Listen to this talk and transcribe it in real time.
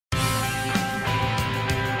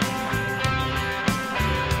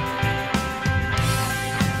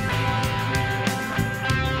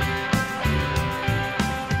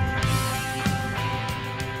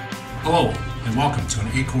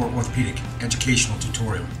ACOR Orthopedic Educational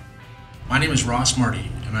Tutorial. My name is Ross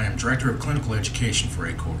Marty, and I am Director of Clinical Education for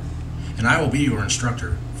ACOR, and I will be your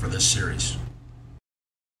instructor for this series.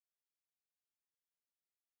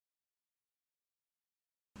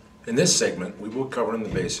 In this segment, we will cover the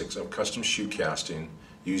basics of custom shoe casting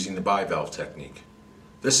using the bivalve technique.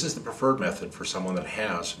 This is the preferred method for someone that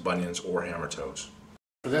has bunions or hammer toes.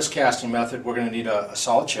 For this casting method, we're going to need a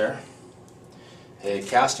solid chair, a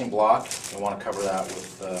casting block. We want to cover that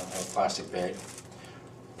with a plastic bag.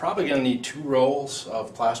 Probably going to need 2 rolls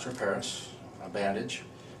of plaster of Paris, a bandage,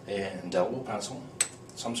 an indelible pencil,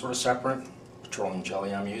 some sort of separate, petroleum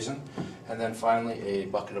jelly I'm using, and then finally a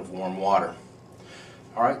bucket of warm water.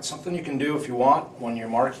 Alright, something you can do if you want when you're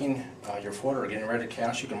marking your foot or getting ready to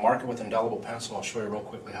cast, you can mark it with indelible pencil. I'll show you real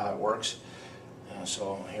quickly how it works.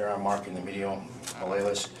 So here I'm marking the medial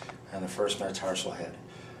malleolus and the first metatarsal head.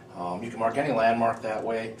 You can mark any landmark that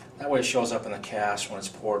way. That way it shows up in the cast. When it's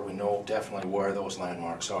poured, we know definitely where those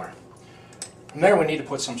landmarks are. From there we need to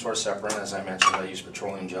put some sort of separate. As I mentioned, I use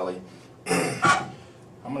petroleum jelly.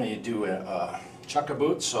 I'm going to do a chukka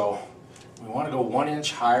boot, so we want to go 1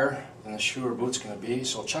 inch higher than the shoe or boot's going to be.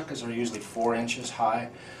 So chukkas are usually 4 inches high,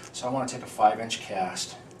 so I want to take a 5-inch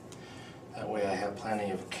cast. That way I have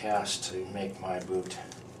plenty of cast to make my boot.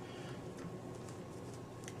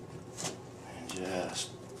 And just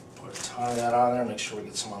put a ton of that on there, make sure we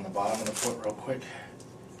get some on the bottom of the foot real quick.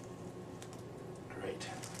 Great.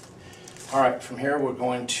 Alright, from here we're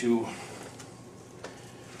going to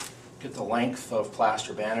get the length of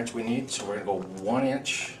plaster bandage we need. So we're going to go 1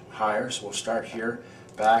 inch higher, so we'll start here,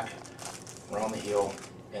 back, around the heel,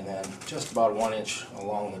 and then just about 1 inch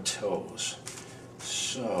along the toes.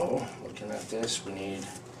 So, looking at this, we need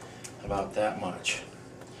about that much.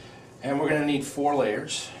 And we're going to need 4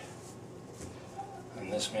 layers.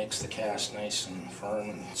 And this makes the cast nice and firm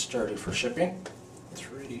and sturdy for shipping.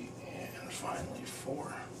 3, and finally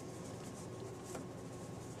 4.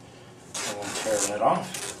 And we'll tear that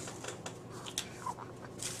off.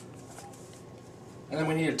 And then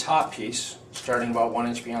we need a top piece, starting about 1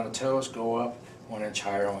 inch beyond the toes, go up 1 inch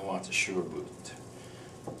higher, and we want the shoe or boot.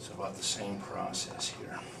 So about the same process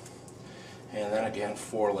here. And then again,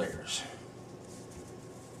 4 layers.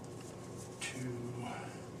 2,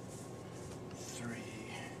 3,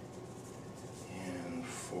 and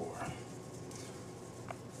 4.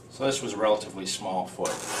 So this was a relatively small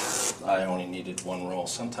foot. I only needed 1 roll.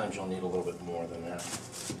 Sometimes you'll need a little bit more than that.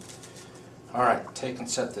 Alright, take and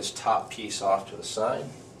set this top piece off to the side.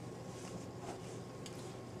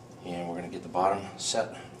 And we're going to get the bottom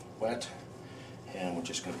set wet. And we're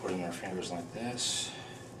just going to put in our fingers like this.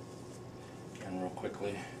 Again, real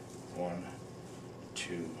quickly. 1,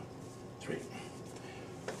 2, 3.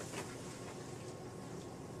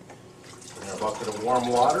 Put in a bucket of warm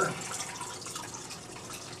water.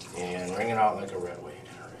 And wring it out like a red weight.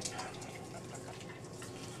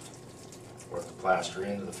 Work the plaster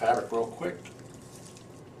into the fabric real quick.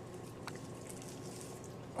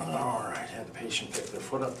 Alright, have the patient pick their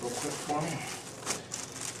foot up real quick for me.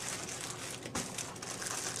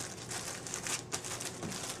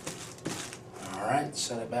 Alright,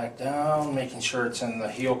 set it back down, making sure it's in the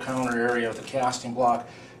heel counter area of the casting block.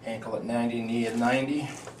 Ankle at 90, knee at 90.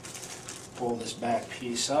 Pull this back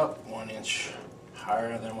piece up 1 inch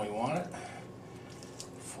higher than we want it.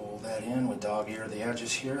 Fold that in with dog ear the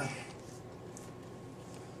edges here.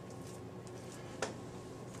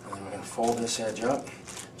 And then we're going to fold this edge up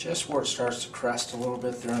just where it starts to crest a little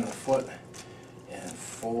bit there in the foot, and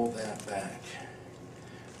fold that back.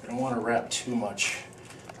 We don't want to wrap too much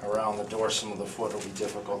around the dorsum of the foot, it'll be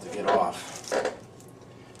difficult to get off.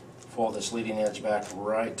 Fold this leading edge back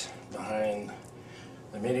right behind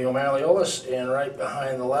the medial malleolus and right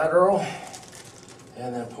behind the lateral,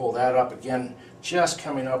 and then pull that up again, just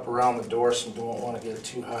coming up around the dorsum. Don't want to get it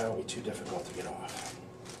too high, it'll be too difficult to get off.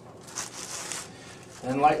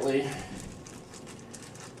 Then lightly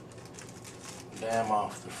dam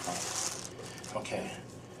off the front. Okay,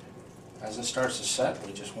 as it starts to set,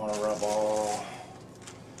 we just want to rub all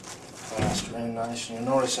the plaster in nice. And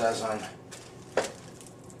you'll notice as I'm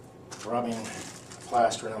rubbing the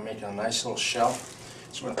plaster in, I'm making a nice little shelf.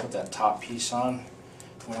 So we're going to put that top piece on.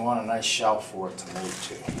 We want a nice shelf for it to move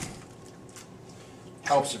to.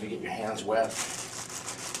 Helps if you get your hands wet.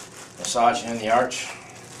 Massaging in the arch.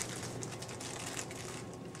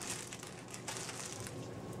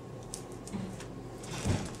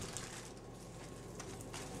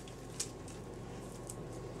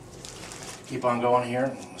 Keep on going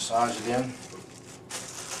here, massage it in.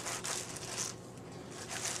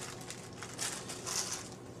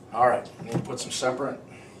 Alright, I need to put some separate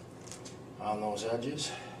on those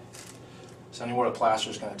edges. So anywhere the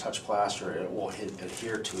plaster is going to touch plaster, it will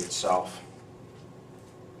adhere to itself.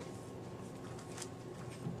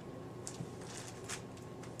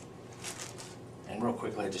 And real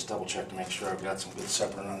quickly, I just double check to make sure I've got some good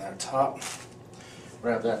separating on that top.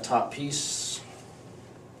 Grab that top piece,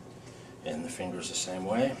 and the fingers the same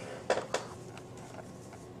way.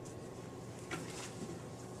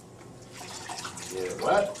 Get it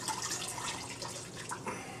wet.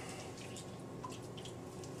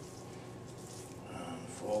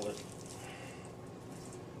 Fold it.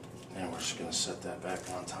 And we're just going to set that back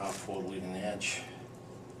on top, fold leading edge.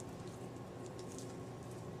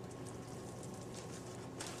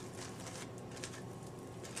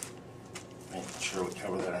 Making sure we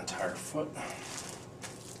cover that entire foot.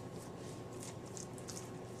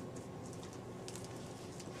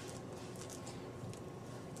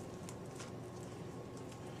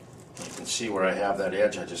 You can see where I have that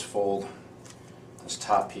edge. I just fold this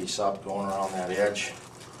top piece up, going around that edge.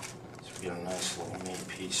 So we get a nice little neat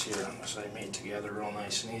piece here. This I made together real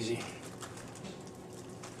nice and easy.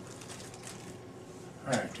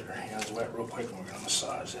 Alright, get our hands wet real quick and we're going to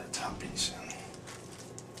massage that top piece in.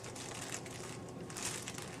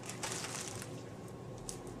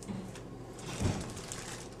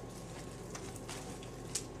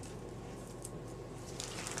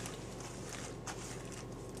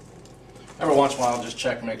 Every once in a while, just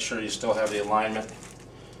check and make sure you still have the alignment.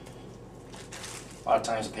 A lot of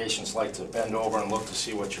times the patients like to bend over and look to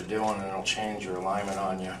see what you're doing, and it'll change your alignment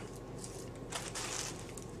on you.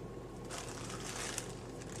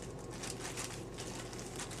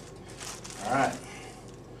 Alright,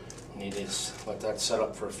 need to let that set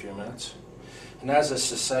up for a few minutes. And as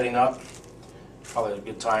this is setting up, probably a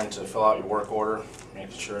good time to fill out your work order,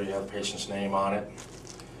 making sure you have the patient's name on it,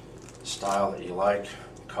 the style that you like,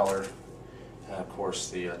 color, and of course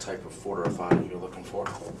the type of foot or thigh you're looking for.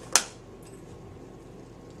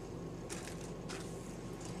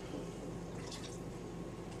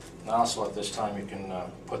 And also at this time you can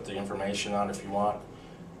put the information on if you want.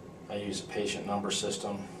 I use a patient number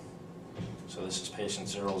system. So this is patient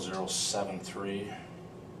 0073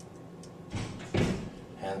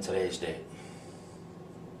 and today's date.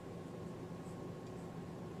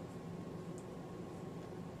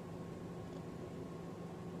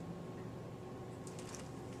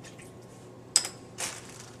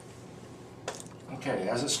 Okay,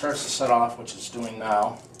 as it starts to set off, which it's doing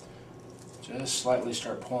now, just slightly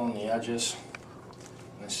start pulling the edges.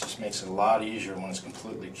 And this just makes it a lot easier when it's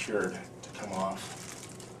completely cured to come off.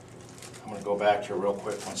 I'm going to go back here real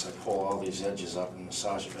quick once I pull all these edges up and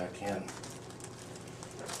massage it back in.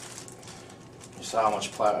 You saw how much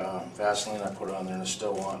Vaseline I put on there and it's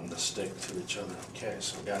still wanting to stick to each other. Okay,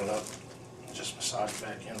 so I got it up. Just massage it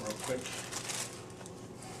back in real quick.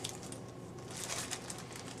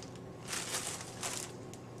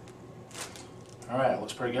 Alright, it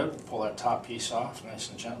looks pretty good. Pull that top piece off nice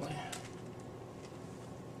and gently.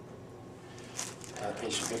 Have the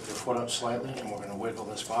patient pick their foot up slightly, and we're going to wiggle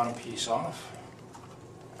this bottom piece off.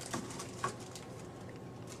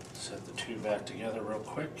 Set the two back together real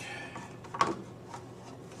quick.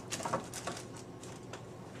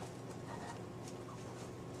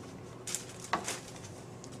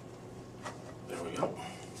 There we go.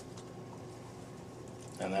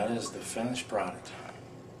 And that is the finished product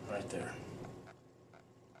right there.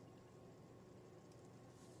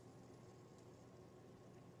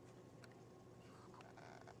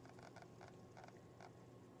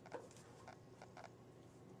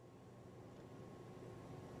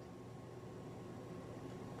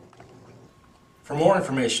 For more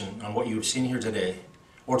information on what you have seen here today,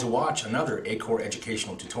 or to watch another ACOR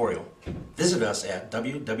educational tutorial, visit us at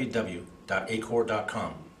www.acor.com.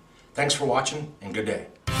 Thanks for watching and good day.